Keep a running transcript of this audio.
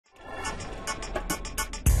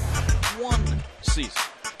one season.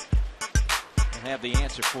 I have the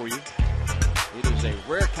answer for you. It is a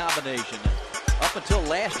rare combination. Up until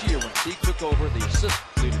last year when Teague took over the assist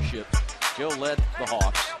leadership, Joe led the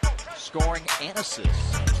Hawks, scoring and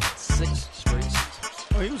assists in 6 straight seasons.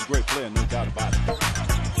 Oh, he was a great player, no doubt about it.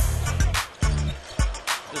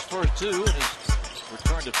 His first 2 and his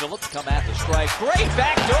return to Phillips come at the strike. Great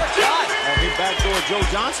backdoor shot. Oh, he backdoored Joe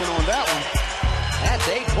Johnson on that one. That's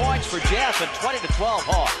 8 points for Jeff and 20-12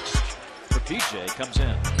 Hawks. For PJ comes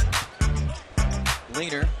in.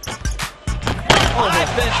 Leaner.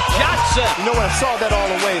 Ivan Johnson. You know what? I saw that all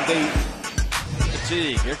the way.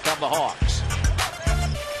 Teague. Here come the Hawks.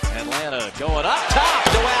 Atlanta going up top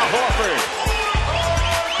to Al Horford.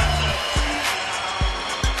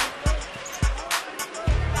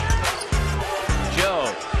 Joe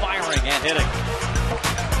firing and hitting.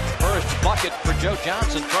 First bucket for Joe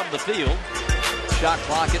Johnson from the field. Shot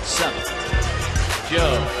clock at 7.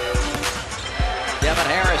 Joe. Devin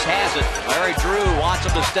Harris has it. Larry Drew wants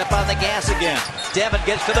him to step on the gas again. Devin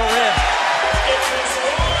gets to the rim.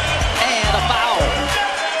 And a foul